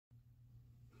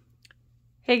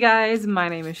Hey guys, my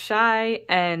name is Shai,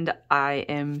 and I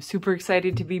am super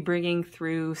excited to be bringing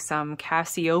through some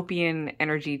Cassiopeian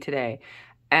energy today.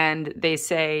 And they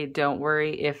say, don't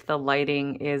worry if the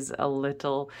lighting is a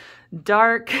little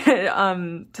dark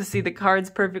to see the cards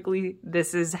perfectly.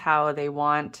 This is how they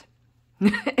want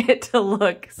it to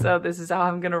look. So this is how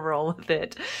I'm going to roll with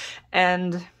it.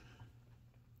 And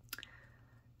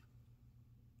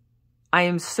I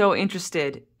am so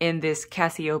interested in this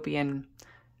Cassiopean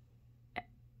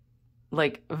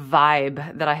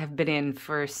vibe that I have been in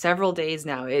for several days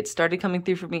now. It started coming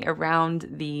through for me around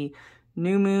the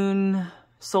new moon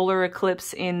solar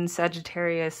eclipse in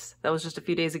Sagittarius. That was just a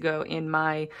few days ago in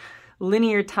my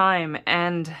linear time.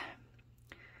 And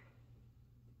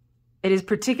it is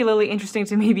particularly interesting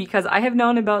to me because I have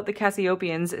known about the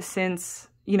Cassiopeians since,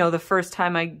 the first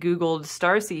time I Googled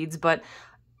starseeds, but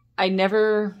I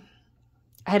never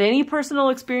had any personal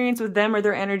experience with them or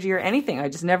their energy or anything. I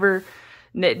just never...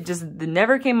 It just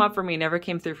never came up for me, never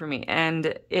came through for me.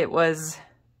 And it was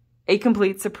a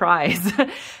complete surprise.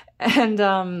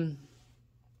 And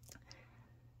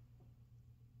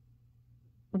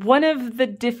one of the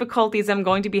difficulties I'm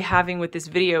going to be having with this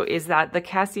video is that the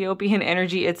Cassiopean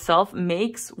energy itself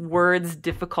makes words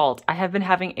difficult. I have been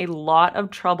having a lot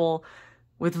of trouble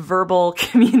with verbal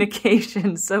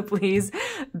communication, so please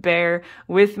bear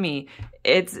with me.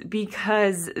 It's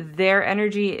because their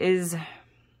energy is...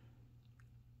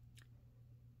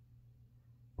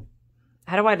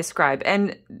 How do I describe?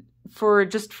 And for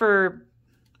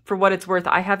what it's worth,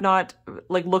 I have not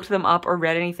looked them up or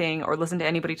read anything or listened to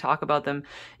anybody talk about them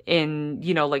in,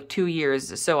 2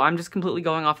 years. So I'm just completely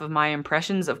going off of my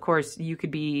impressions. Of course, you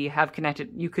could have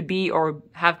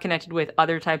connected with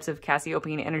other types of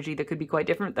Cassiopean energy that could be quite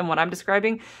different than what I'm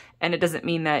describing. And it doesn't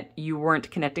mean that you weren't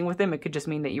connecting with them. It could just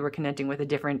mean that you were connecting with a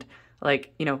different,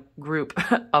 group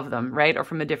of them, right? Or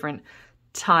from a different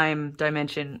time,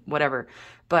 dimension, whatever.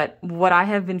 But what I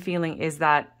have been feeling is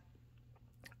that,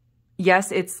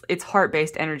 yes, it's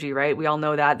heart-based energy, right? We all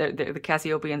know that. The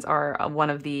Cassiopeans are one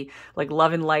of the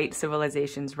love and light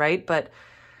civilizations, right? But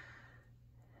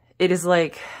it is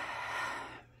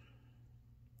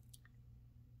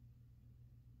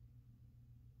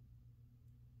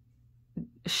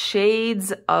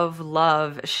shades of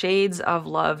love,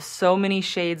 so many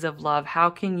shades of love. How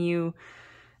can you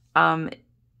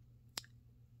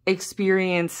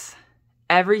experience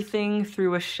everything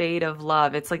through a shade of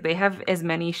love? It's like they have as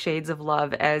many shades of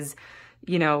love as,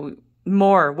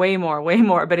 way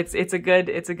more, but it's a good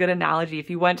analogy. If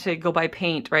you went to go buy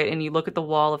paint, right, and you look at the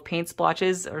wall of paint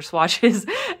swatches,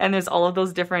 and there's all of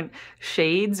those different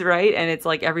shades, right, and it's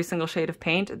like every single shade of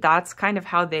paint, that's kind of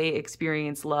how they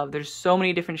experience love. There's so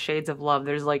many different shades of love.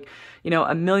 There's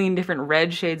a million different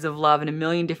red shades of love and a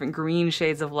million different green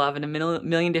shades of love and a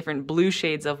million different blue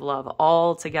shades of love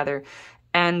all together.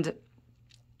 And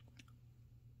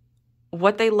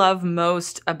what they love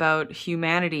most about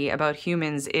humanity, about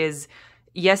humans, is,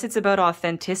 yes, it's about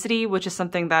authenticity, which is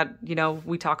something that,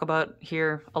 we talk about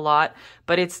here a lot,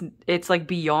 but it's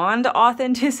beyond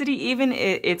authenticity even.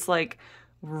 It's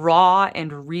raw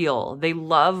and real. They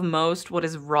love most what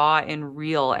is raw and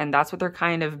real, and that's what they're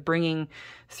kind of bringing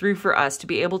through for us, to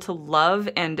be able to love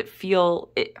and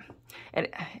feel it. And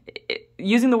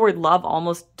using the word love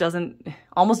almost doesn't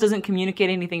communicate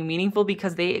anything meaningful,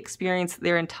 because they experience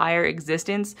their entire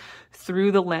existence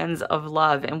through the lens of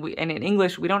love. And in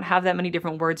English, we don't have that many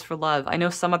different words for love. I know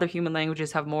some other human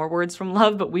languages have more words from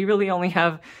love, but we really only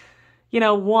have,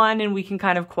 one, and we can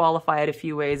kind of qualify it a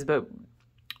few ways, but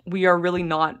we are really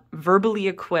not verbally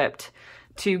equipped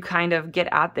to kind of get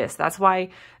at this. That's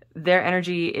why their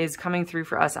energy is coming through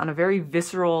for us on a very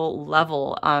visceral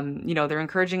level. They're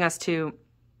encouraging us to,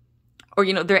 or,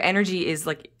 their energy is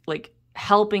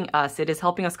helping us. It is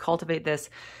helping us cultivate this,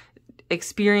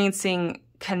 experiencing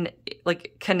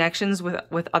connections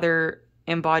with other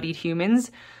embodied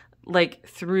humans,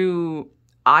 through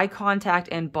eye contact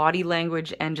and body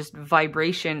language and just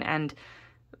vibration and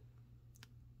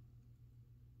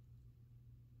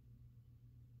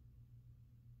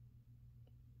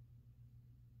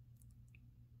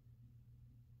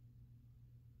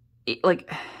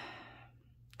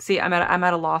see, I'm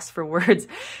at a loss for words.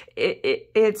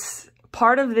 It's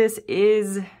part of this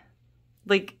is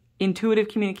intuitive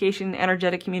communication,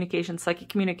 energetic communication, psychic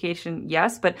communication,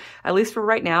 yes, but at least for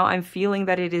right now, I'm feeling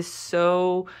that it is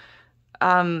so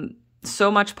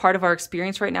much part of our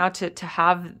experience right now to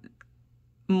have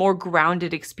more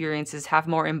grounded experiences, have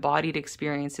more embodied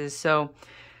experiences. So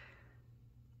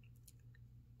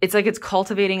it's it's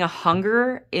cultivating a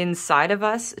hunger inside of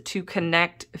us to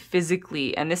connect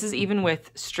physically. And this is even with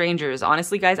strangers.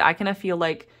 Honestly, guys, I kind of feel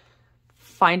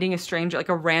finding a stranger, like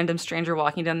a random stranger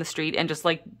walking down the street and just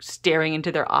like staring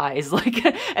into their eyes. Like,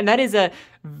 and that is a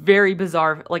very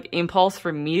bizarre like impulse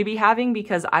for me to be having,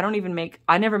 because I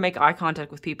never make eye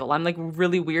contact with people. I'm like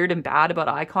really weird and bad about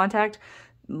eye contact.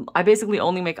 I basically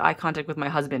only make eye contact with my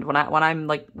husband when I'm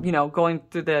like, you know, going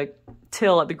through the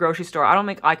till at the grocery store. I don't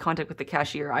make eye contact with the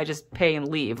cashier. I just pay and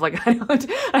leave. Like I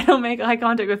don't make eye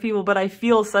contact with people, but I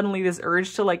feel suddenly this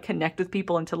urge to like connect with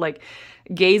people and to like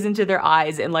gaze into their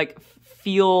eyes and like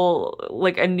feel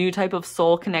like a new type of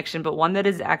soul connection, but one that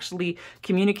is actually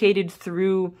communicated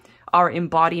through our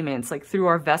embodiments, like through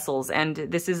our vessels. And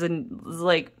this is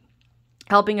like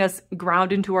helping us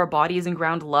ground into our bodies and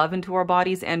ground love into our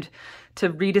bodies, and to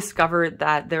rediscover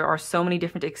that there are so many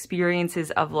different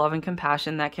experiences of love and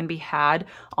compassion that can be had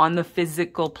on the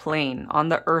physical plane, on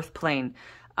the earth plane.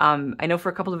 I know for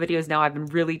a couple of videos now, I've been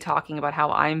really talking about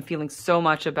how I'm feeling so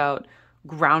much about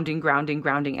grounding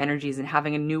energies and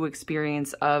having a new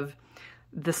experience of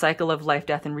the cycle of life,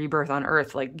 death, and rebirth on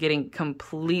earth, like getting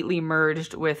completely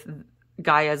merged with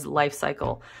Gaia's life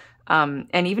cycle.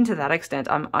 And even to that extent,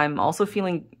 I'm also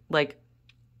feeling like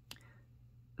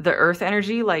the earth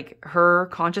energy, like her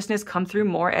consciousness, come through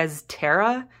more as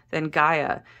Terra than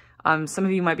Gaia. Some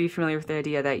of you might be familiar with the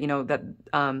idea that, you know, that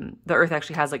the earth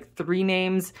actually has like 3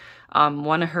 names.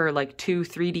 One of her like 2,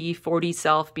 3D, 4D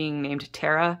self being named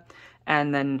Terra,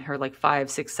 and then her like 5,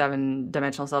 6, 7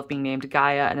 dimensional self being named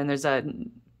Gaia. And then there's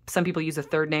some people use a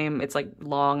 3rd name. It's like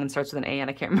long and starts with an A, and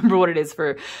I can't remember what it is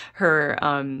for her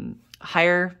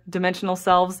higher dimensional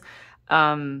selves.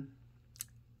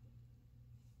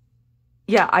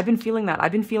 Yeah, I've been feeling that.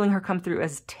 I've been feeling her come through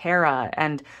as Terra.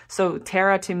 And so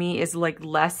Terra to me is like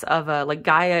less of a, like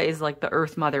Gaia is like the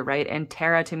earth mother, right? And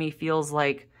Terra to me feels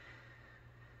like,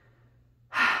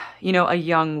 you know, a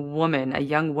young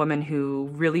woman who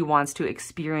really wants to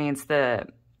experience the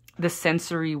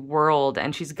sensory world.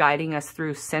 And she's guiding us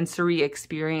through sensory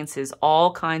experiences,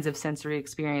 all kinds of sensory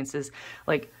experiences,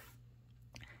 like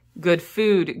good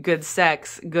food, good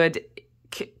sex, good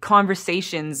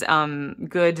conversations,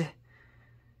 good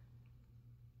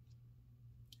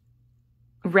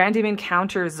random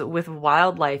encounters with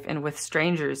wildlife and with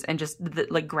strangers, and just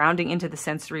like grounding into the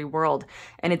sensory world.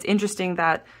 And it's interesting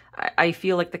that I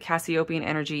feel like the Cassiopeian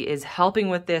energy is helping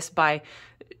with this by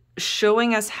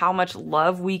showing us how much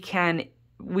love we can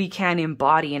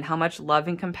embody, and how much love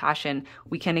and compassion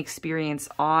we can experience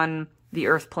on the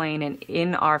earth plane and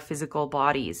in our physical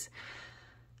bodies.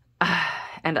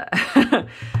 And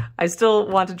I still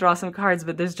want to draw some cards,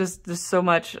 but there's so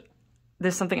much.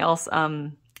 There's something else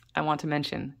I want to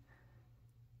mention.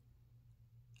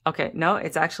 Okay, no,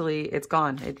 it's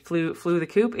gone. It flew the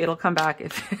coop. It'll come back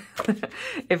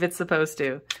if it's supposed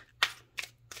to.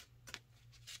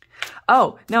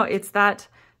 Oh, no, it's that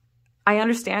I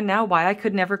understand now why I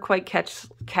could never quite catch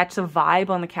a vibe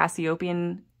on the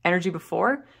Cassiopean energy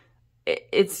before.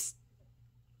 It's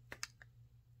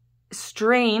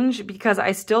strange because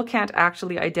I still can't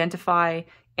actually identify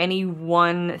any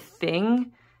one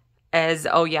thing as,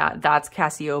 oh yeah, that's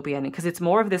Cassiopean, because it's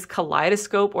more of this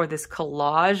kaleidoscope or this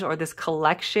collage or this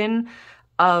collection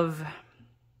of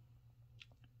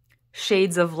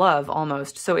shades of love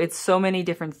almost. So it's so many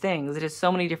different things. It is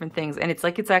so many different things. And it's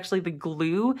like it's actually the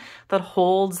glue that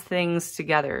holds things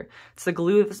together. It's the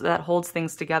glue that holds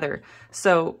things together.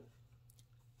 So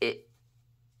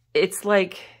it's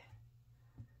like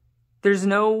there's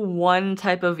no one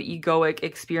type of egoic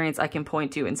experience I can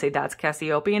point to and say that's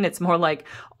Cassiopean. It's more like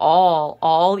all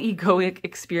egoic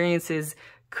experiences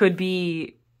could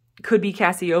be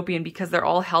Cassiopean, because they're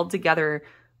all held together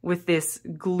with this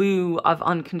glue of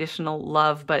unconditional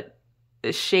love, but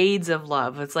shades of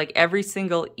love. It's like every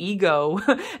single ego,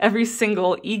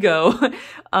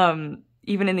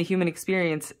 even in the human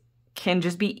experience, can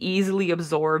just be easily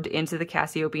absorbed into the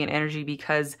Cassiopean energy,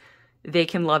 because they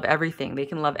can love everything. They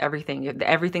can love everything.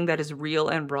 Everything that is real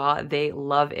and raw, they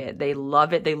love it. They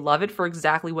love it. They love it for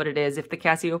exactly what it is. If the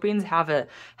Cassiopeians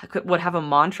would have a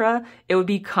mantra, it would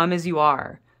be "Come as you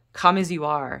are. Come as you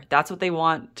are." That's what they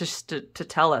want to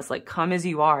tell us. Like, come as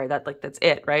you are. That's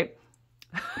it, right?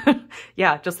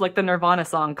 Yeah, just like the Nirvana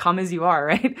song, "Come as you are,"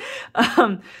 right?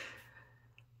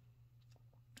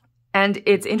 And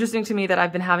it's interesting to me that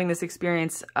I've been having this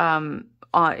experience.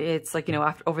 It's like, you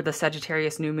know, over the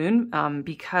Sagittarius new moon,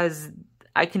 because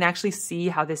I can actually see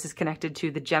how this is connected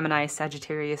to the Gemini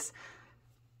Sagittarius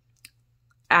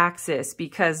axis,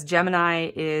 because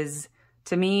Gemini is,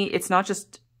 to me, it's not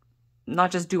just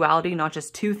duality, not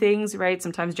just two things, right?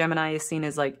 Sometimes Gemini is seen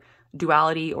as like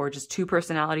duality or just two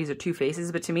personalities or two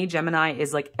faces. But to me, Gemini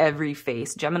is like every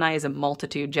face. Gemini is a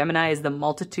multitude. Gemini is the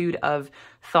multitude of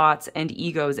thoughts and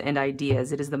egos and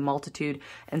ideas. It is the multitude.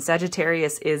 And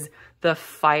Sagittarius is the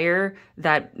fire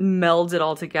that melds it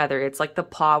all together. It's like the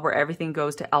pot where everything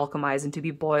goes to alchemize and to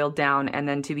be boiled down and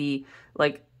then to be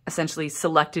like essentially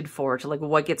selected for, to like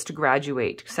what gets to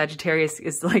graduate. Sagittarius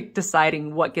is like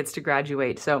deciding what gets to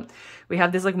graduate. So we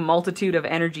have this like multitude of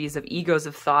energies, of egos,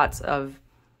 of thoughts, of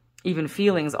even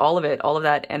feelings, all of it, all of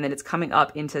that. And then it's coming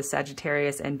up into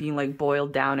Sagittarius and being like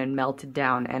boiled down and melted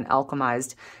down and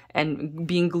alchemized and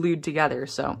being glued together.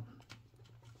 So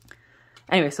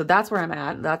anyway, so that's where I'm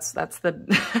at. That's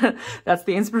the, that's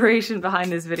the inspiration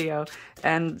behind this video.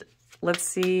 And let's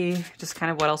see just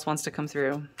kind of what else wants to come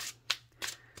through.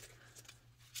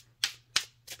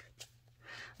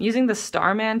 I'm using the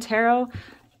Starman Tarot.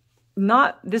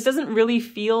 This doesn't really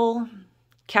feel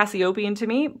Cassiopeian to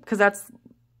me, because that's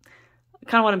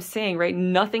kind of what I'm saying, right?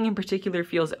 Nothing in particular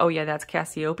feels, oh yeah, that's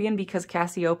Cassiopeian, because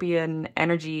Cassiopeian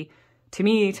energy, to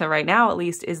me, to right now at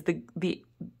least, is the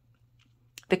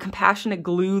compassionate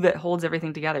glue that holds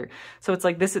everything together. So it's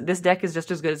like this deck is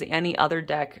just as good as any other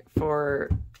deck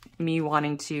for me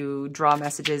wanting to draw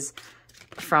messages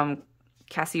from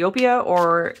Cassiopeia,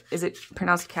 or is it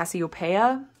pronounced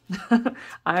Cassiopeia?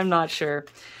 I'm not sure.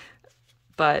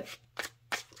 But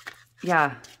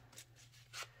yeah,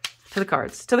 to the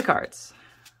cards, to the cards.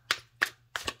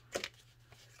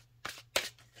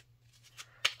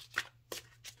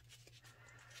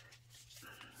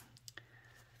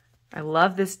 I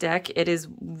love this deck. It is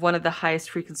one of the highest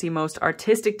frequency, most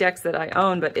artistic decks that I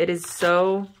own, but it is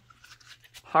so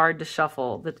hard to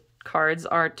shuffle. The cards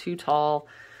are too tall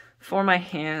for my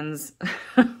hands.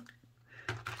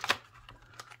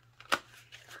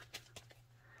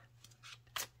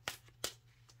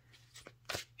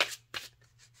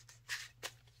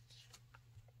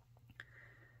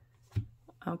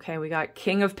 Okay, we got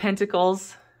King of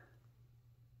Pentacles.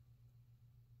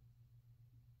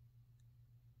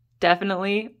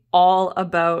 Definitely all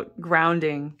about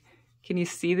grounding. Can you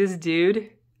see this dude?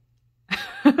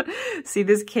 See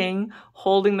this king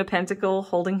holding the pentacle,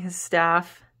 holding his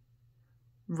staff,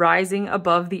 rising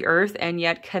above the earth and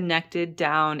yet connected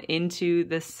down into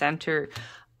the center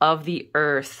of the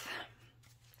earth.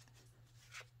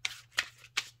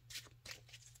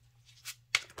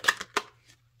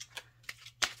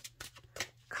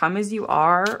 Come as you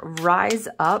are, rise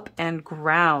up and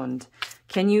ground.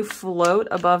 Can you float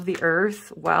above the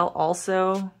earth while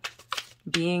also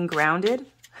being grounded?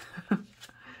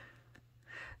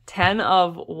 10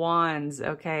 of Wands,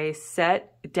 okay?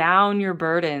 Set down your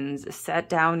burdens. Set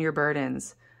down your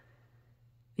burdens.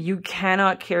 You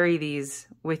cannot carry these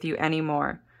with you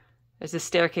anymore. There's a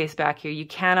staircase back here. You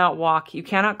cannot walk. You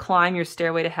cannot climb your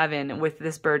stairway to heaven with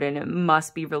this burden. It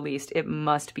must be released. It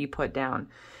must be put down.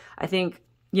 I think,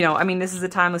 you know, I mean, this is a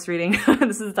timeless reading.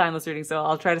 This is a timeless reading, so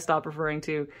I'll try to stop referring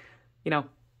to, you know,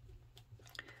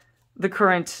 the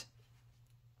current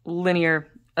linear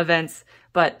events.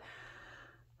 But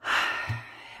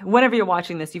whenever you're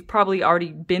watching this, you've probably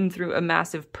already been through a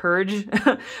massive purge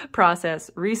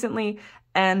process recently.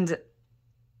 And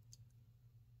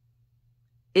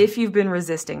if you've been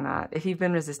resisting that,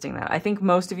 I think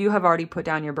most of you have already put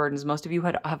down your burdens. Most of you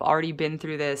have already been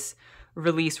through this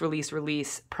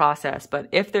release process. But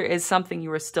if there is something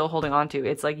you are still holding on to,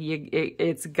 it's like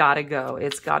it's gotta go.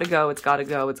 It's gotta go. It's gotta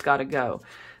go. It's gotta go.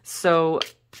 So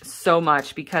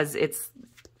much, because it's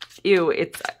ew.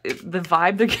 It's the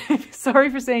vibe. Sorry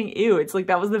for saying ew. It's like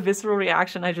that was the visceral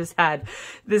reaction I just had.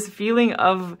 This feeling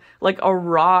of like a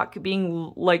rock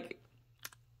being like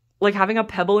having a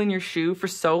pebble in your shoe for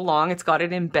so long, it's got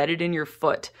it embedded in your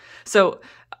foot. So,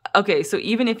 okay, so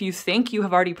even if you think you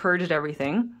have already purged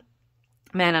everything,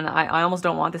 man, and I almost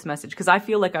don't want this message, because I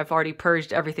feel like I've already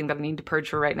purged everything that I need to purge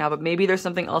for right now, but maybe there's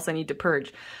something else I need to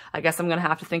purge. I guess I'm going to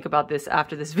have to think about this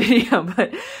after this video,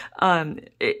 but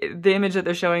the image that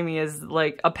they're showing me is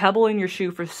like a pebble in your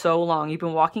shoe for so long. You've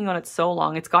been walking on it so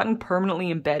long. It's gotten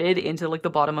permanently embedded into like the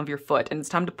bottom of your foot, and it's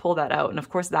time to pull that out. And of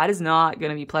course, that is not going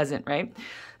to be pleasant, right?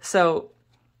 So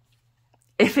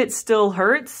if it still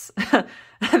hurts,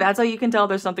 that's how you can tell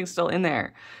there's something still in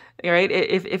there. Right?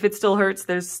 If it still hurts,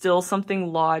 there's still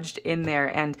something lodged in there.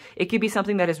 And it could be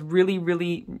something that is really,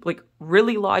 really, like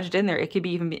really lodged in there. It could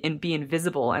be even be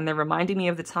invisible. And they're reminding me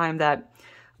of the time that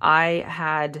I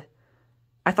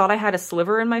thought I had a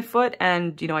sliver in my foot,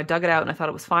 and, you know, I dug it out and I thought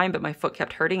it was fine, but my foot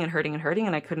kept hurting and hurting and hurting,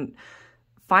 and I couldn't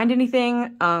find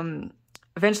anything.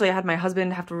 Eventually I had my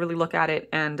husband have to really look at it,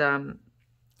 and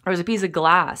There was a piece of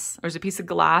glass. There was a piece of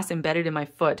glass embedded in my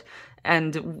foot,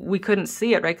 and we couldn't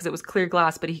see it, right? Because it was clear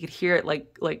glass, but he could hear it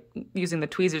like using the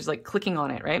tweezers, like clicking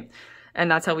on it, right? And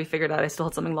that's how we figured out I still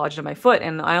had something lodged in my foot.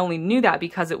 And I only knew that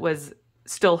because it was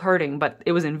still hurting, but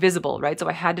it was invisible, right? So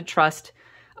I had to trust,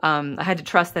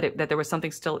 that there was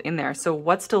something still in there. So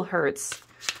what still hurts?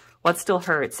 What still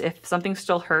hurts? If something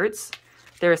still hurts,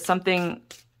 there is something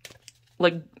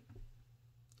like,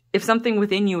 if something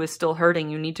within you is still hurting,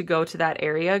 you need to go to that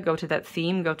area, go to that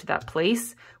theme, go to that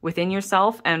place within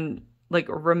yourself and like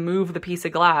remove the piece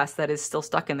of glass that is still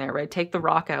stuck in there, right? Take the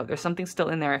rock out. There's something still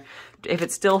in there. If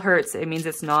it still hurts, it means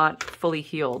it's not fully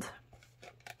healed.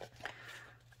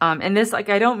 And this, like,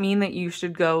 I don't mean that you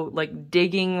should go like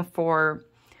digging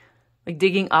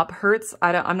up hurts.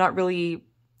 I'm not really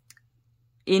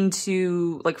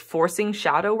into like forcing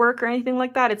shadow work or anything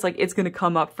like that. It's like, it's going to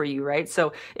come up for you, right?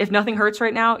 So if nothing hurts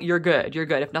right now, you're good. You're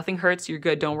good. If nothing hurts, you're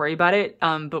good. Don't worry about it.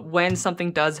 But when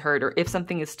something does hurt, or if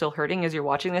something is still hurting as you're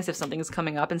watching this, if something is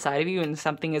coming up inside of you and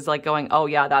something is like going, oh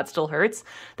yeah, that still hurts.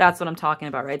 That's what I'm talking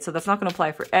about, right? So that's not going to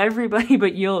apply for everybody,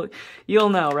 but you'll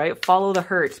know, right? Follow the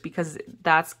hurt, because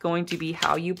that's going to be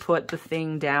how you put the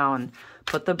thing down.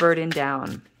 Put the burden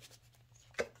down.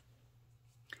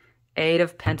 Eight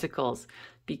of Pentacles.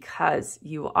 Because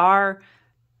you are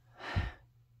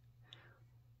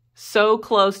so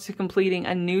close to completing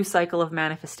a new cycle of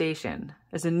manifestation.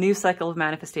 There's a new cycle of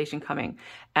manifestation coming.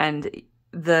 And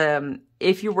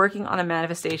if you're working on a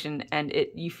manifestation and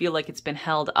you feel like it's been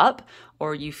held up,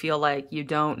 or you feel like you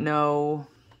don't know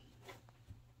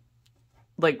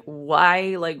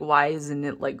why isn't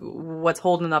it, like, what's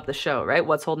holding up the show, right?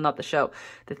 What's holding up the show?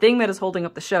 The thing that is holding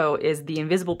up the show is the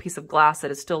invisible piece of glass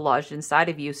that is still lodged inside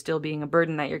of you, still being a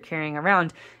burden that you're carrying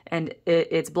around, and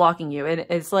it's blocking you. And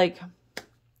it's like,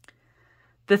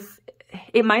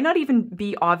 it might not even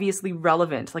be obviously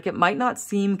relevant. Like, it might not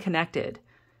seem connected.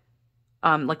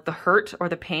 Like the hurt or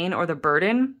the pain or the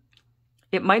burden,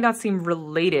 it might not seem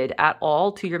related at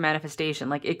all to your manifestation.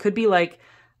 Like, it could be like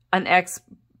an ex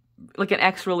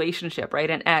relationship,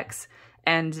 right? An ex,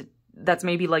 and that's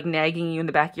maybe like nagging you in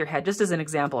the back of your head, just as an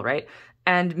example, right?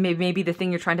 And maybe the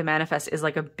thing you're trying to manifest is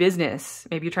like a business.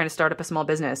 Maybe you're trying to start up a small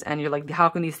business and you're like, how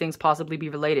can these things possibly be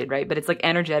related, right? But it's like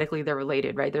energetically they're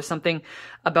related, right? There's something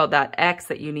about that ex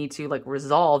that you need to like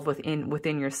resolve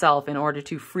within yourself in order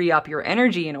to free up your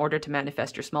energy in order to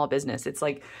manifest your small business. It's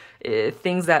like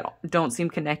things that don't seem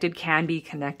connected can be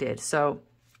connected. So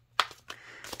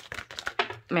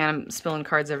man, I'm spilling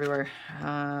cards everywhere.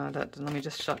 Let me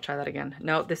just try that again.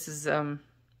 No, this is, I'm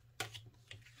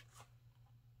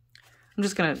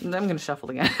gonna shuffle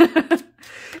again.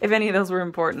 If any of those were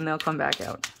important, they'll come back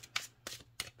out.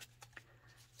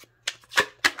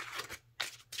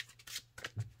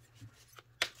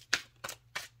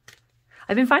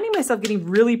 I've been finding myself getting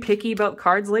really picky about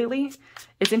cards lately.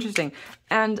 It's interesting.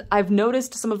 And I've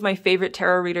noticed some of my favorite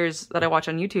tarot readers that I watch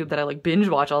on YouTube, that I like binge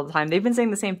watch all the time, they've been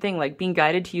saying the same thing, like being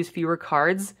guided to use fewer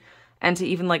cards and to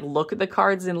even like look at the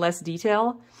cards in less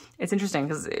detail. It's interesting,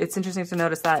 because it's interesting to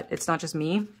notice that it's not just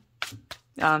me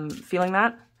feeling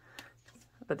that.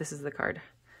 But this is the card.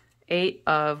 8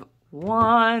 of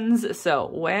Wands. So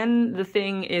when the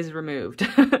thing is removed,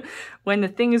 when the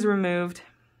thing is removed,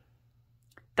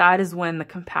 that is when the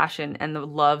compassion and the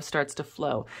love starts to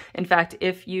flow. In fact,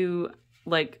 if you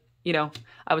like, you know,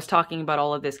 I was talking about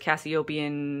all of this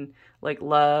Cassiopeian like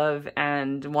love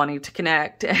and wanting to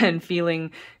connect and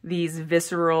feeling these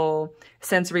visceral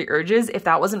sensory urges. If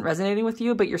that wasn't resonating with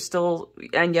you, but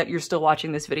yet you're still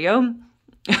watching this video,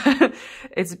 that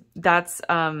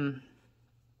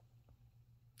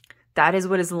is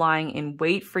what is lying in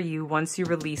wait for you once you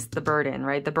release the burden,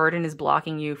 right? The burden is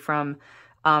blocking you from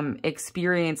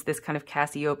experience this kind of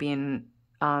Cassiopeian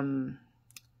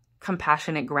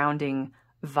compassionate grounding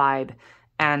vibe,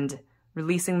 and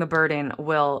releasing the burden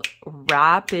will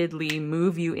rapidly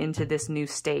move you into this new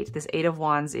state. This 8 of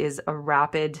Wands is a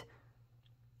rapid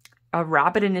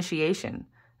initiation,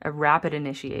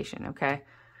 okay?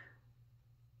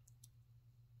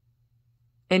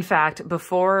 In fact,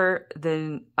 before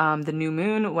the new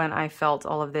moon, when I felt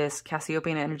all of this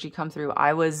Cassiopeian energy come through,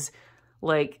 I was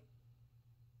like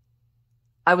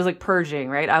purging,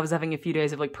 right? I was having a few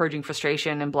days of like purging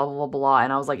frustration and blah, blah, blah, blah.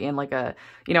 And I was like in like a,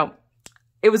 you know,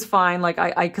 it was fine. Like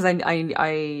cause I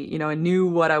you know, I knew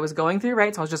what I was going through,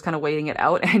 right? So I was just kind of waiting it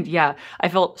out. And yeah, I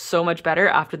felt so much better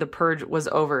after the purge was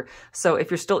over. So if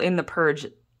you're still in the purge,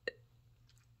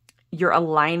 you're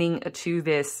aligning to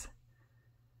this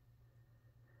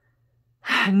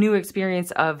new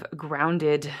experience of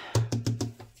grounded,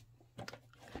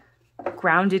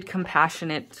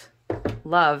 compassionate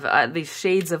love, these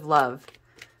shades of love,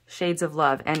 Shades of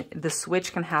love. And the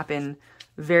switch can happen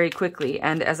very quickly.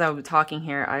 And as I was talking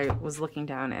here, I was looking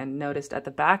down and noticed at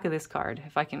the back of this card,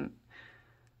 if I can,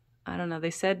 I don't know,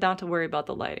 they said not to worry about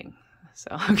the lighting. So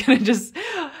I'm going to just,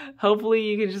 hopefully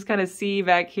you can just kind of see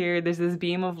back here, there's this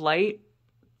beam of light.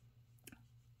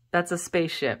 That's a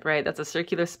spaceship, right? That's a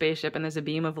circular spaceship, and there's a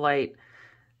beam of light.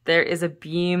 There is a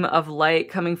beam of light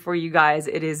coming for you guys.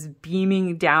 It is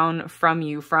beaming down from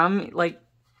you, from like,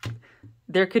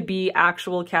 there could be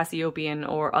actual Cassiopeian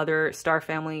or other star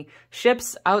family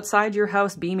ships outside your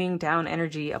house beaming down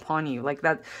energy upon you. Like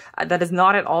that is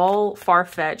not at all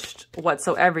far-fetched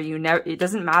whatsoever. It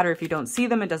doesn't matter if you don't see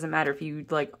them. It doesn't matter if you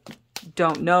like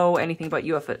don't know anything about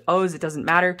UFOs. It doesn't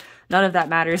matter. None of that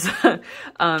matters.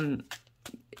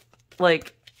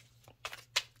 Like,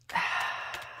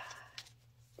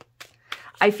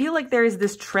 I feel like there is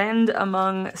this trend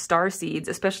among starseeds,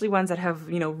 especially ones that have,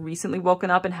 you know, recently woken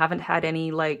up and haven't had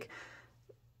any, like,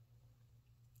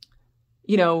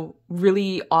 you know,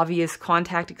 really obvious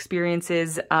contact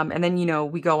experiences. And then, you know,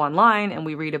 we go online and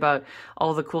we read about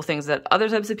all the cool things that other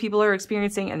types of people are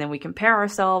experiencing. And then we compare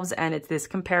ourselves, and it's this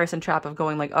comparison trap of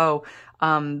going like, oh,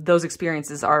 those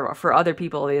experiences are for other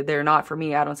people. They're not for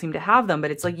me. I don't seem to have them. But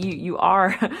it's like you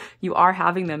are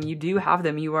having them. You do have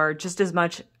them. You are just as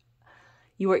much,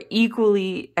 you are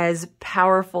equally as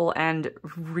powerful and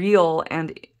real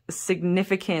and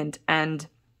significant and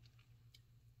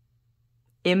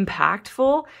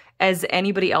impactful as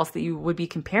anybody else that you would be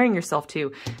comparing yourself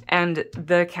to. And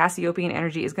the Cassiopeian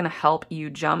energy is going to help you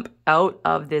jump out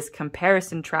of this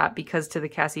comparison trap, because to the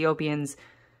Cassiopeians,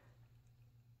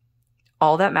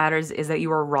 all that matters is that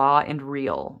you are raw and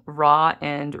real. Raw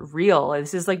and real.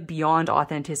 This is like beyond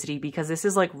authenticity, because this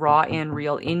is like raw and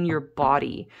real in your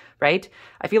body, right?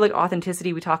 I feel like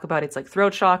authenticity, we talk about, it's like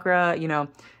throat chakra, you know,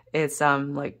 it's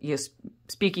like you know,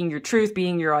 speaking your truth,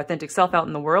 being your authentic self out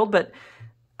in the world. But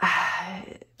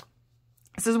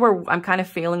this is where I'm kind of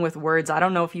failing with words. I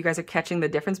don't know if you guys are catching the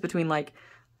difference between like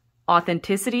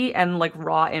authenticity and like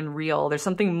raw and real. There's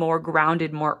something more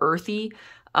grounded, more earthy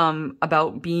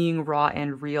about being raw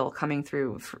and real coming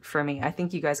through for me. I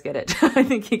think you guys get it. I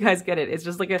think you guys get it. It's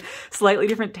just like a slightly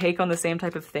different take on the same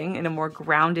type of thing in a more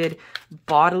grounded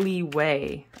bodily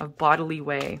way,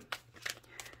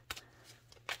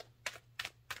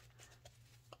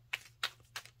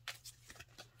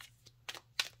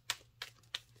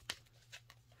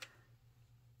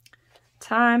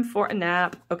 Time for a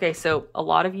nap. Okay, so a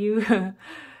lot of you,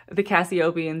 the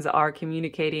Cassiopeians are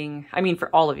communicating, I mean,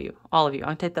 for all of you, I'm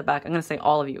gonna take that back. I'm gonna say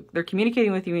all of you. They're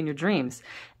communicating with you in your dreams.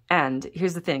 And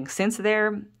here's the thing, since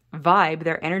their vibe,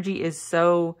 their energy is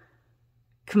so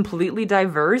completely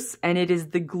diverse, and it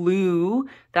is the glue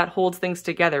that holds things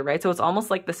together, right? So it's almost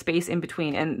like the space in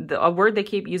between. And a word they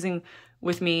keep using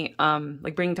with me,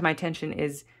 like bringing to my attention,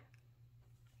 is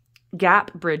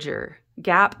gap bridger.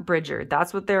 Gap bridger.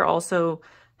 That's what they're also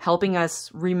helping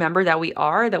us remember that we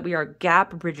are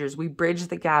gap bridgers. We bridge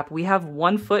the gap. We have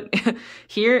one foot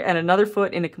here and another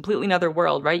foot in a completely another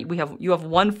world, right? You have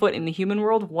one foot in the human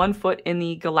world, one foot in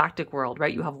the galactic world,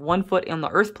 right? You have one foot on the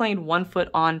earth plane, one foot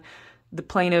on the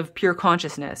plane of pure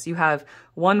consciousness. You have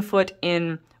one foot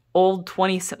in old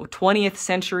 20th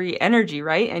century energy,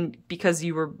 right? And because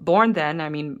you were born then, I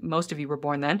mean, most of you were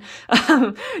born then,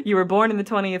 you were born in the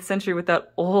 20th century with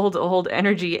that old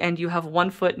energy, and you have one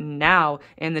foot now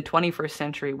in the 21st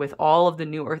century with all of the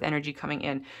new earth energy coming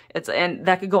in. And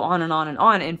that could go on and on and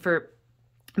on. And for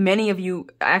many of you,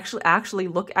 actually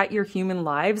look at your human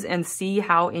lives and see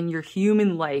how in your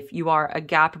human life you are a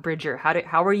gap bridger.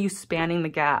 How are you spanning the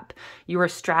gap? You are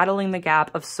straddling the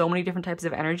gap of so many different types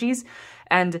of energies.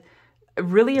 And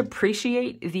really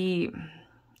appreciate the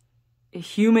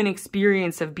human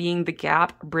experience of being the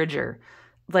gap bridger.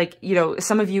 Like, you know,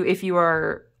 some of you, if you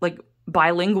are like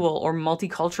bilingual or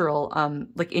multicultural,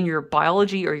 like in your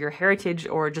biology or your heritage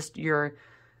or just your,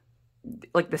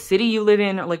 like the city you live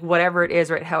in, or like whatever it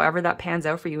is, right? However that pans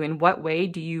out for you, in what way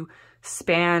do you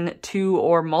span two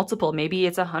or multiple? Maybe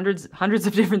it's hundreds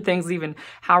of different things even.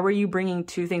 How are you bringing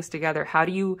two things together? How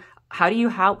do you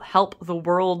help the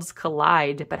worlds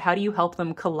collide? But how do you help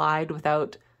them collide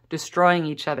without destroying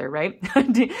each other, right?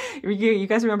 You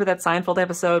guys remember that Seinfeld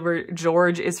episode where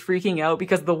George is freaking out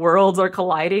because the worlds are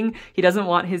colliding? He doesn't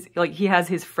want his, like, he has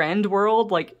his friend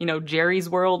world, like, you know, Jerry's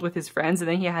world with his friends, and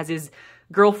then he has his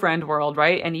girlfriend world,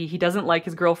 right? And he doesn't like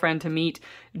his girlfriend to meet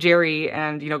Jerry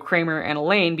and, you know, Kramer and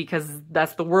Elaine, because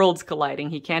that's the worlds colliding.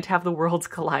 He can't have the worlds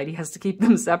collide. He has to keep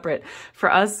them separate.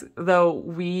 For us, though,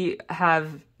 we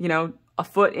have, you know, a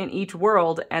foot in each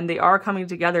world, and they are coming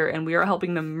together, and we are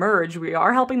helping them merge. We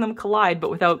are helping them collide,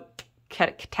 but without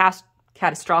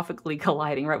catastrophically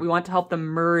colliding, right? We want to help them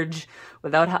merge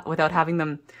without having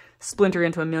them splinter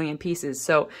into a million pieces.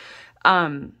 So,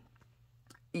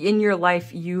 in your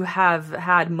life, you have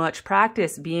had much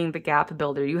practice being the gap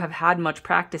builder. You have had much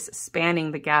practice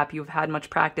spanning the gap. You've had much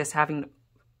practice having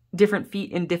different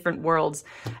feet in different worlds.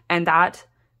 And that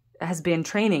has been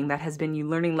training. That has been you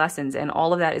learning lessons. And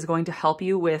all of that is going to help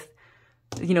you with,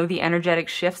 you know, the energetic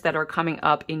shifts that are coming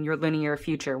up in your linear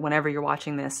future whenever you're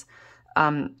watching this.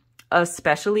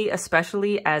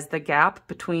 Especially as the gap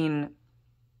between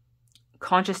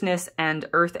consciousness and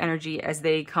earth energy, as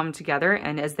they come together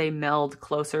and as they meld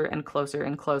closer and closer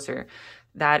and closer.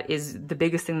 That is the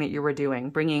biggest thing that you were doing,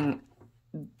 bringing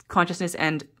consciousness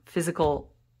and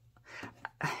physical.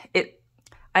 I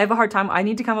have a hard time. I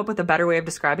need to come up with a better way of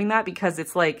describing that, because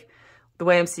it's like, the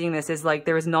way I'm seeing this is like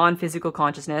there is non-physical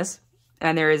consciousness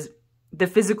and there is the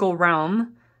physical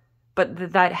realm,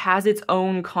 but that has its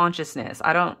own consciousness.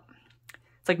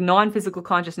 It's like non-physical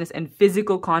consciousness and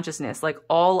physical consciousness, like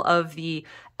all of the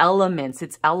elements,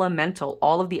 it's elemental,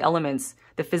 all of the elements,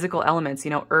 the physical elements,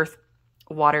 you know, earth,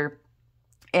 water,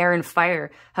 air, and fire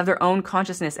have their own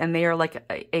consciousness, and they are like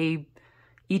a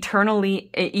eternally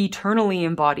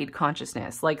embodied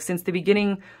consciousness. Like since the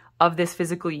beginning of this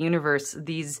physical universe,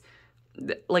 these,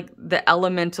 like the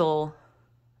elemental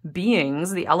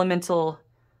beings, the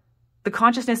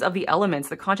consciousness of the elements,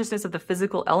 the consciousness of the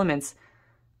physical elements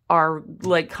are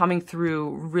like coming through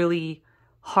really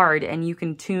hard, and you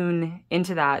can tune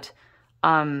into that.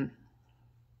 You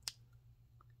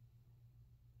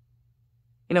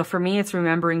know, for me, it's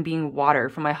remembering being water.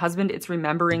 For my husband, it's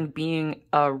remembering being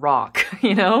a rock,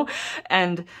 you know?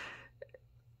 And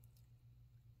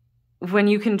when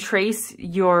you can trace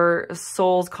your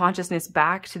soul's consciousness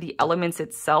back to the elements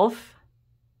itself,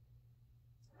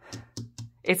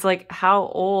 it's like, how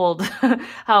old,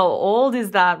 how old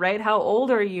is that, right? How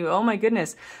old are you? Oh my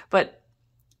goodness. But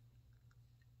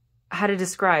how to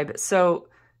describe? So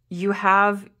you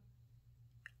have,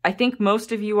 I think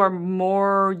most of you are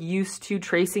more used to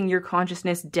tracing your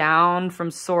consciousness down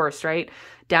from source, right?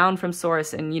 Down from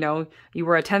source. And, you know, you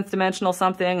were a 10th dimensional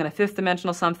something and a 5th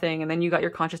dimensional something, and then you got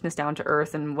your consciousness down to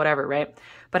earth and whatever, right?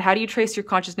 But how do you trace your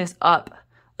consciousness up?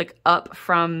 Like up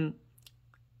from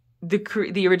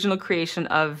the original creation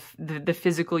of the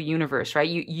physical universe, right?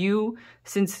 You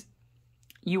since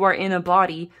you are in a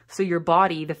body, so your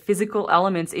body, the physical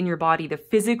elements in your body, the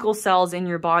physical cells in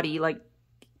your body, like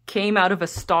came out of a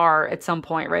star at some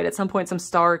point, right? At some point, some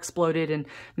star exploded and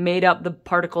made up the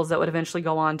particles that would eventually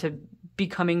go on to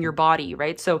becoming your body,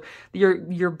 right? So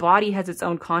your body has its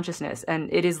own consciousness,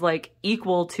 and it is like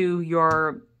equal to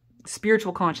your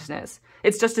spiritual consciousness.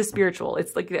 It's just as spiritual.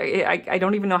 It's like, I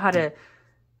don't even know how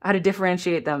to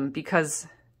differentiate them, because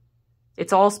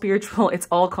it's all spiritual, it's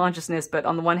all consciousness. But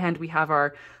on the one hand, we have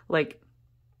our, like,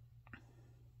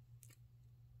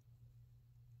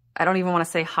 I don't even want to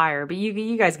say higher, but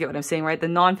you guys get what I'm saying, right? The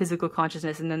non-physical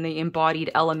consciousness and then the embodied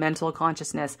elemental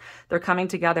consciousness. They're coming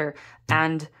together,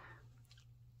 and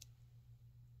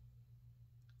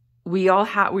we are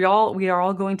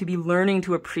all going to be learning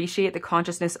to appreciate the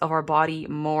consciousness of our body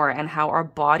more, and how our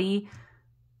body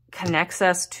connects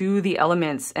us to the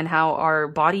elements, and how our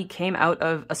body came out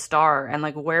of a star, and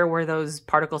like, where were those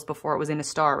particles before it was in a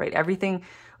star, right? Everything,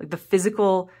 like the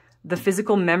physical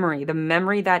memory, the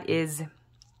memory that is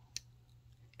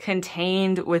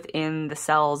contained within the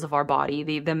cells of our body,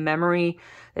 the memory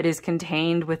that is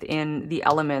contained within the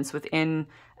elements, within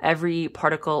every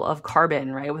particle of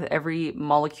carbon, right? With every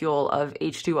molecule of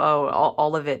H2O,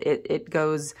 all of it, it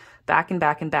goes back and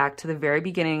back and back to the very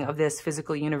beginning of this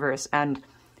physical universe. And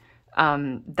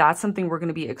that's something we're going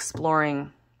to be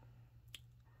exploring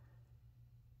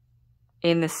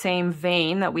in the same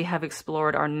vein that we have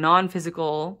explored our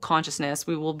non-physical consciousness.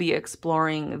 We will be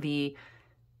exploring the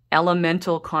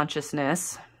elemental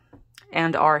consciousness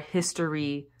and our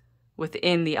history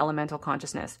within the elemental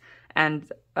consciousness. And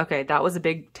okay, that was a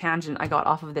big tangent I got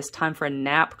off of this time for a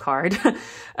nap card.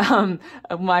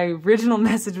 My original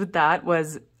message with that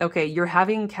was, okay, you're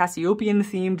having Cassiopeian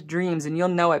themed dreams, and you'll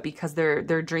know it because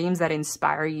they're dreams that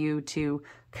inspire you to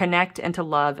connect and to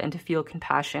love and to feel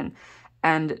compassion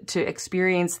and to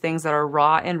experience things that are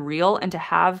raw and real, and to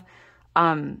have,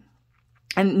 and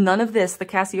none of this, the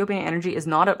Cassiopeian energy is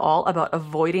not at all about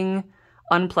avoiding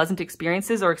unpleasant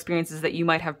experiences or experiences that you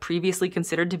might have previously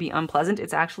considered to be unpleasant.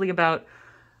 It's actually about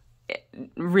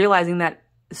realizing that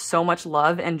so much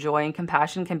love and joy and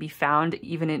compassion can be found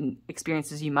even in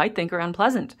experiences you might think are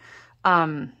unpleasant.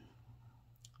 For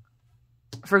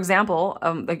example,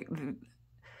 like,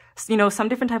 you know, some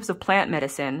different types of plant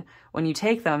medicine, when you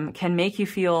take them, can make you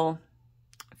feel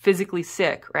physically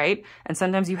sick, right? And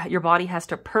sometimes your body has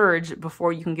to purge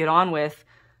before you can get on with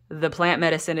the plant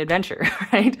medicine adventure,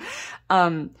 right?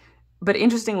 But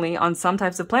interestingly, on some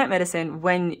types of plant medicine,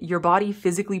 when your body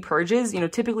physically purges,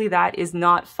 typically that is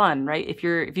not fun, right? If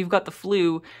you've got the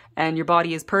flu and your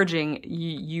body is purging,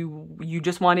 you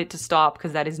just want it to stop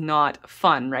because that is not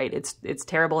fun, right? It's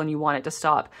terrible and you want it to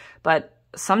stop. But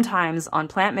sometimes on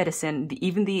plant medicine,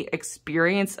 even the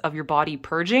experience of your body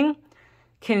purging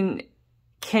can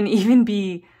even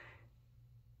be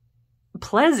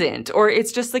pleasant, or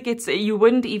it's just like you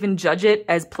wouldn't even judge it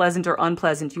as pleasant or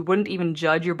unpleasant. You wouldn't even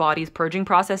judge your body's purging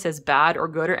process as bad or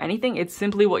good or anything. It's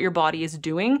simply what your body is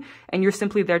doing, and you're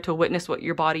simply there to witness what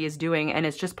your body is doing, and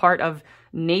it's just part of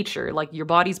nature. Like, your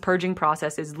body's purging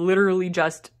process is literally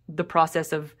just the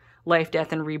process of life,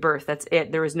 death, and rebirth. That's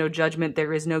it. There is no judgment.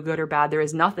 There is no good or bad. There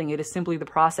is nothing. It is simply the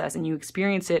process, and you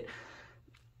experience it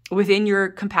within your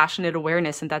compassionate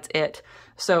awareness, and that's it.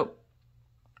 So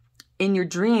in your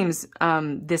dreams,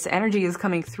 this energy is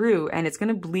coming through, and it's going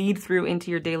to bleed through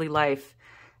into your daily life.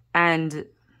 And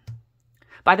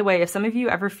by the way, if some of you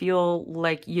ever feel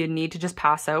like you need to just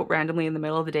pass out randomly in the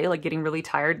middle of the day, like getting really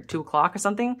tired at 2 o'clock or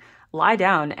something, lie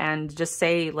down and just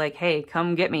say like, hey,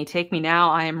 come get me, take me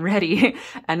now, I am ready.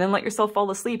 And then let yourself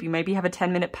fall asleep. You maybe have a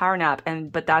 10-minute power nap,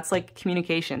 but that's like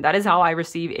communication. That is how I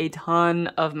receive a ton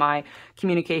of my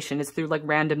communication, is through like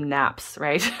random naps,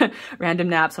 right? Random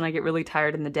naps when I get really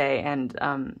tired in the day. And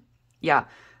yeah,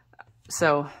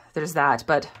 so there's that.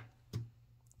 But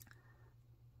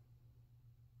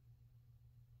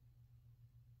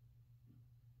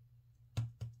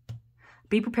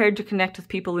be prepared to connect with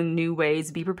people in new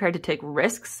ways. Be prepared to take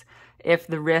risks if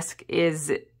the risk is,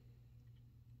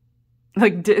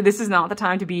 like, this is not the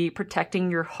time to be protecting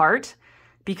your heart,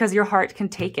 because your heart can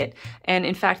take it. And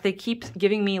in fact, they keep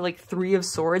giving me like 3 of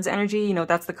Swords energy.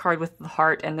 That's the card with the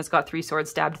heart, and it's got 3 swords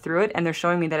stabbed through it. And they're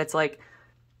showing me that it's like,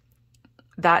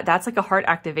 that's like a heart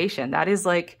activation. That is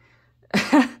like,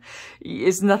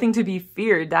 it's nothing to be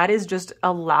feared. That is just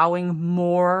allowing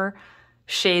more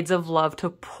shades of love to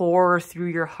pour through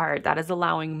your heart. That is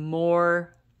allowing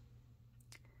more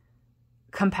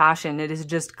compassion. It is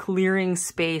just clearing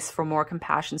space for more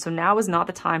compassion. So now is not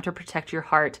the time to protect your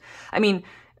heart. I mean,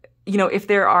 if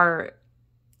there are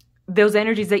those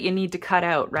energies that you need to cut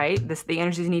out, right? The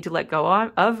energies you need to let go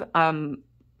of.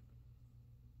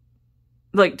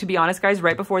 Like, to be honest, guys,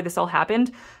 right before this all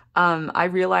happened, I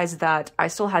realized that I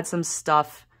still had some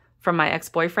stuff from my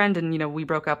ex-boyfriend, and we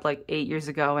broke up like 8 years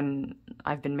ago, and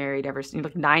I've been married ever since,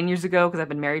 like 9 years ago, because I've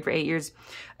been married for 8 years,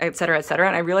 et cetera, et cetera.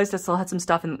 And I realized I still had some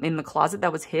stuff in the closet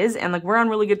that was his, and like, we're on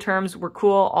really good terms, we're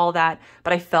cool, all that.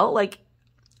 But I felt like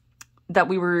that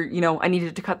we were, I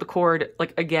needed to cut the cord,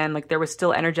 like, again, like there was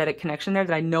still energetic connection there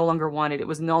that I no longer wanted. It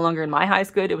was no longer in my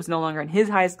highest good. It was no longer in his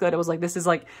highest good. It was like, this is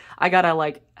like, I gotta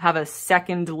like have a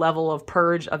second level of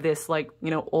purge of this, like,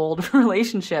 old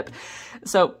relationship.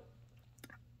 So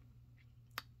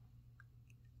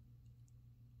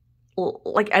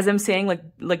like, as I'm saying,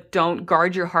 like don't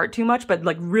guard your heart too much, but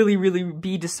like really, really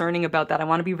be discerning about that. I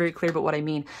want to be very clear about what I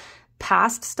mean.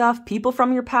 Past stuff, people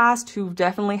from your past who've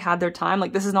definitely had their time.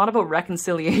 Like, this is not about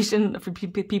reconciliation for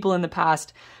people in the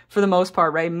past for the most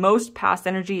part, right? Most past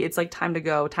energy, it's like time to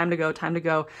go, time to go, time to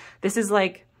go. This is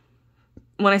like,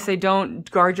 when I say don't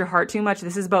guard your heart too much,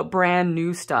 this is about brand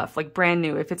new stuff, like brand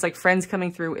new. If it's like friends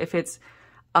coming through, if it's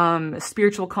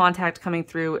spiritual contact coming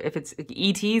through, if it's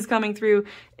ETs coming through,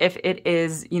 if it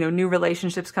is, new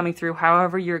relationships coming through,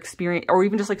 however you're experiencing, or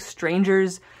even just like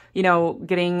strangers,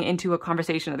 getting into a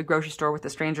conversation at the grocery store with a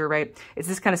stranger, right? It's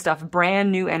this kind of stuff, brand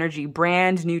new energy,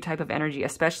 brand new type of energy,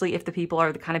 especially if the people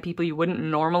are the kind of people you wouldn't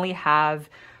normally have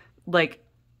like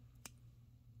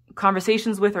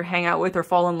conversations with or hang out with or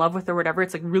fall in love with or whatever.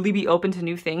 It's like, really be open to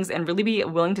new things and really be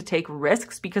willing to take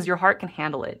risks, because your heart can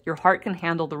handle it. Your heart can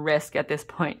handle the risk at this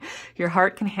point. Your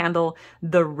heart can handle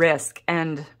the risk,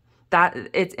 and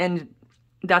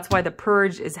that's why the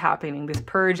purge is happening, this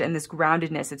purge and this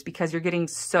groundedness. It's because you're getting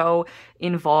so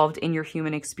involved in your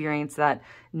human experience that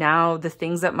now the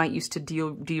things that might used to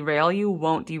derail you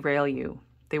won't derail you.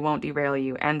 They won't derail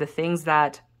you. And the things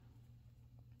that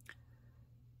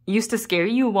used to scare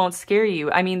you won't scare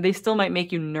you. I mean, they still might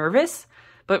make you nervous,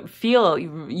 but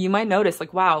you might notice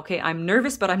like, wow, okay, I'm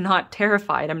nervous, but I'm not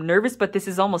terrified. I'm nervous, but this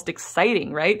is almost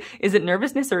exciting, right? Is it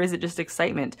nervousness or is it just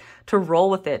excitement? To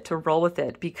roll with it,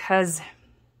 because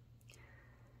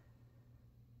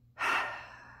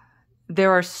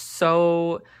there's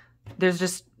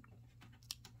just,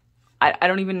 I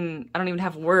don't even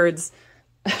have words.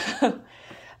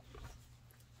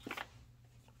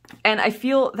 And I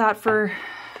feel that for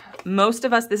most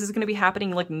of us, this is going to be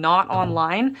happening like not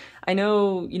online. I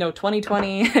know, you know,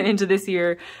 2020 and into this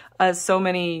year, so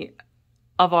many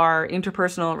of our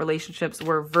interpersonal relationships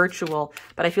were virtual,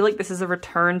 but I feel like this is a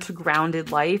return to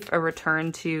grounded life, a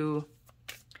return to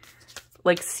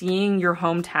like seeing your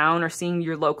hometown or seeing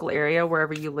your local area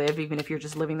wherever you live, even if you're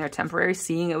just living there temporary,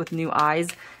 seeing it with new eyes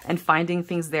and finding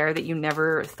things there that you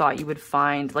never thought you would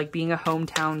find, like being a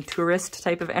hometown tourist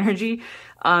type of energy,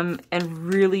 and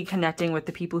really connecting with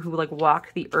the people who like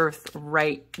walk the earth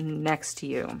right next to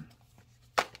you.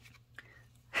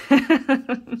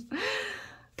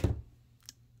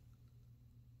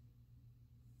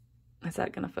 Is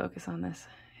that going to focus on this?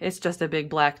 It's just a big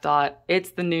black dot. It's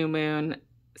the new moon.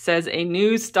 Says a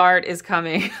new start is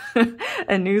coming.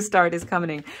 A new start is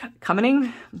coming.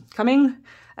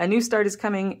 A new start is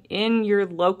coming in your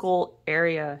local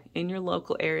area. In your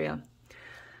local area.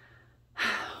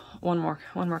 One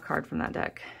more card from that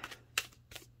deck.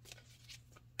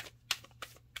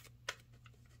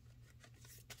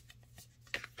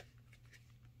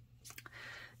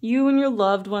 You and your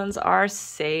loved ones are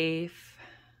safe.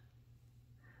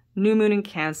 New moon in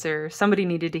Cancer. Somebody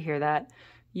needed to hear that.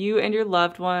 You and your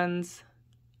loved ones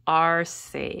are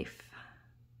safe.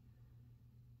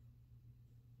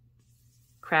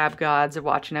 Crab gods are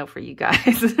watching out for you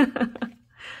guys.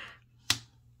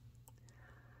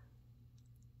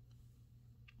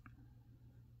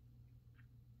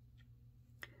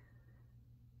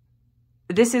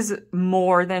 This is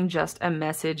more than just a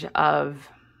message of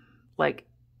like,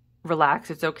 relax,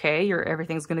 it's okay,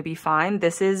 everything's going to be fine.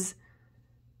 This is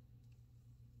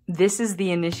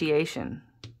the initiation.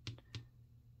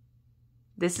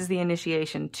 This is the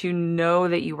initiation to know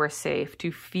that you are safe,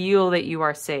 to feel that you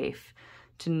are safe,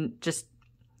 to just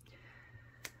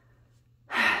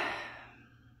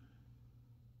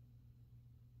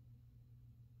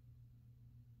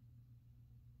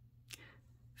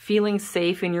feeling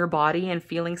safe in your body and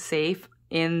feeling safe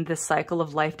in the cycle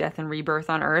of life, death, and rebirth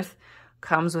on Earth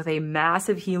comes with a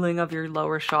massive healing of your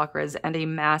lower chakras and a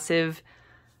massive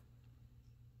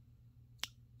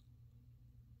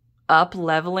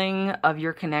up-leveling of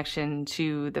your connection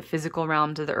to the physical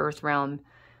realm, to the earth realm,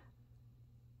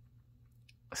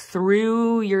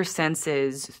 through your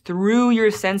senses,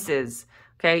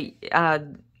 okay?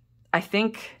 I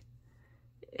think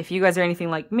if you guys are anything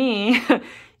like me,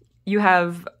 you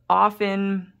have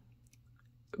often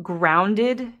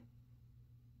grounded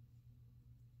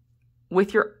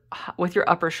with your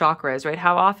upper chakras, right?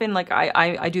 How often, like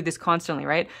I do this constantly,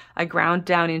 right? I ground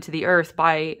down into the earth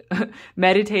by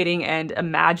meditating and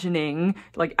imagining,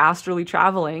 like astrally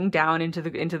traveling down into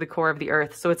the core of the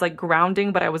earth. So it's like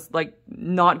grounding, but I was like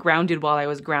not grounded while I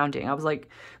was grounding. I was like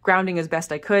grounding as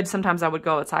best I could. Sometimes I would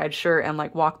go outside, sure, and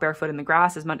like walk barefoot in the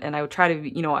grass as much, and I would try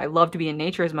to, you know, I love to be in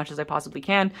nature as much as I possibly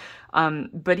can.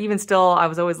 But even still, I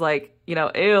was always like, you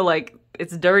know, ew, like,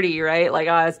 it's dirty, right? Like,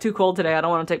 it's too cold today. I don't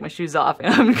want to take my shoes off.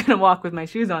 And I'm going to walk with my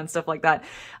shoes on, stuff like that.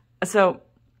 So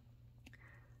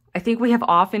I think we have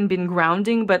often been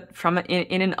grounding, but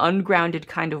in an ungrounded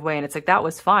kind of way. And it's like, that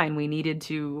was fine. We needed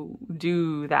to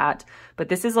do that. But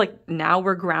this is like, now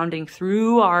we're grounding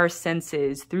through our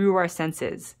senses,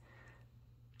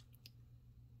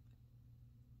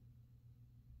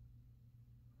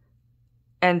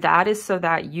 And that is so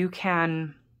that you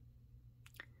can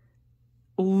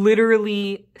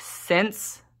literally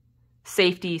sense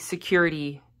safety,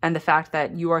 security, and the fact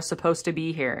that you are supposed to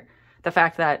be here. The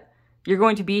fact that you're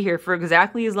going to be here for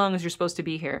exactly as long as you're supposed to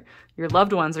be here. Your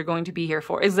loved ones are going to be here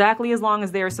for exactly as long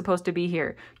as they are supposed to be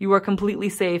here. You are completely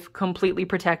safe, completely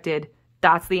protected.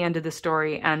 That's the end of the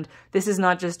story. And this is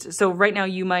not just, so right now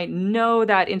you might know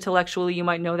that intellectually, you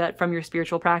might know that from your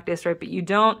spiritual practice, right? But you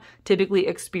don't typically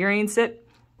experience it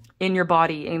in your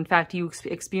body. In fact, you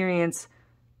experience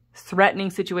threatening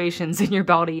situations in your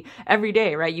body every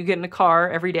day, right? You get in a car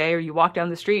every day, or you walk down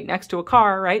the street next to a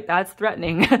car, right? That's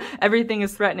threatening. Everything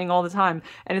is threatening all the time.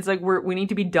 And it's like, we need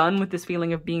to be done with this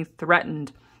feeling of being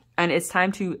threatened. And it's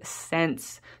time to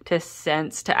sense,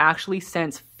 to actually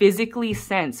sense, physically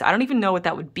sense. I don't even know what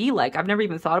that would be like. I've never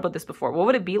even thought about this before. What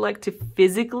would it be like to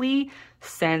physically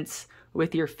sense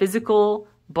with your physical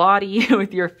body,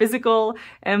 with your physical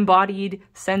embodied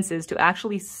senses, to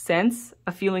actually sense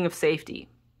a feeling of safety?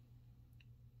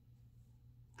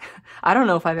 I don't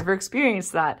know if I've ever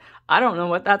experienced that. I don't know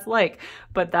what that's like,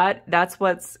 but that's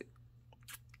what's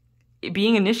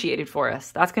being initiated for us.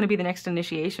 That's going to be the next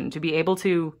initiation, to be able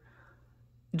to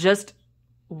just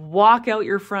walk out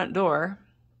your front door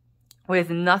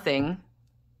with nothing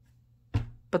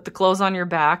but the clothes on your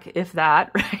back, if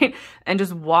that, right? And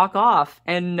just walk off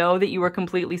and know that you are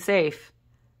completely safe,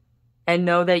 and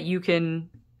know that you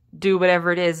can do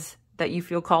whatever it is that you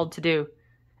feel called to do,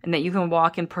 and that you can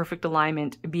walk in perfect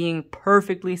alignment, being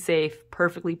perfectly safe,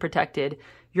 perfectly protected.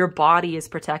 Your body is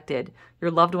protected.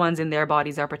 Your loved ones in their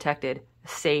bodies are protected,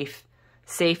 safe.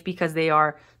 Safe because they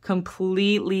are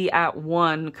completely at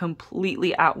one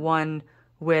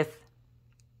with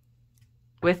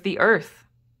the earth.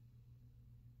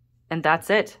 And that's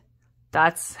it.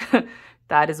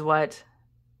 That is what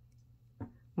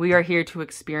we are here to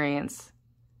experience.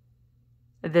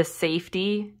 The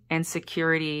safety and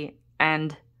security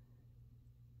and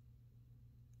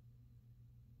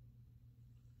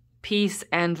peace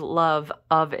and love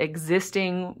of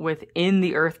existing within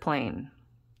the earth plane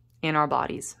in our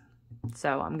bodies.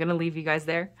 So I'm going to leave you guys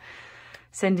there.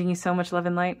 Sending you so much love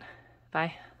and light.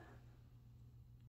 Bye.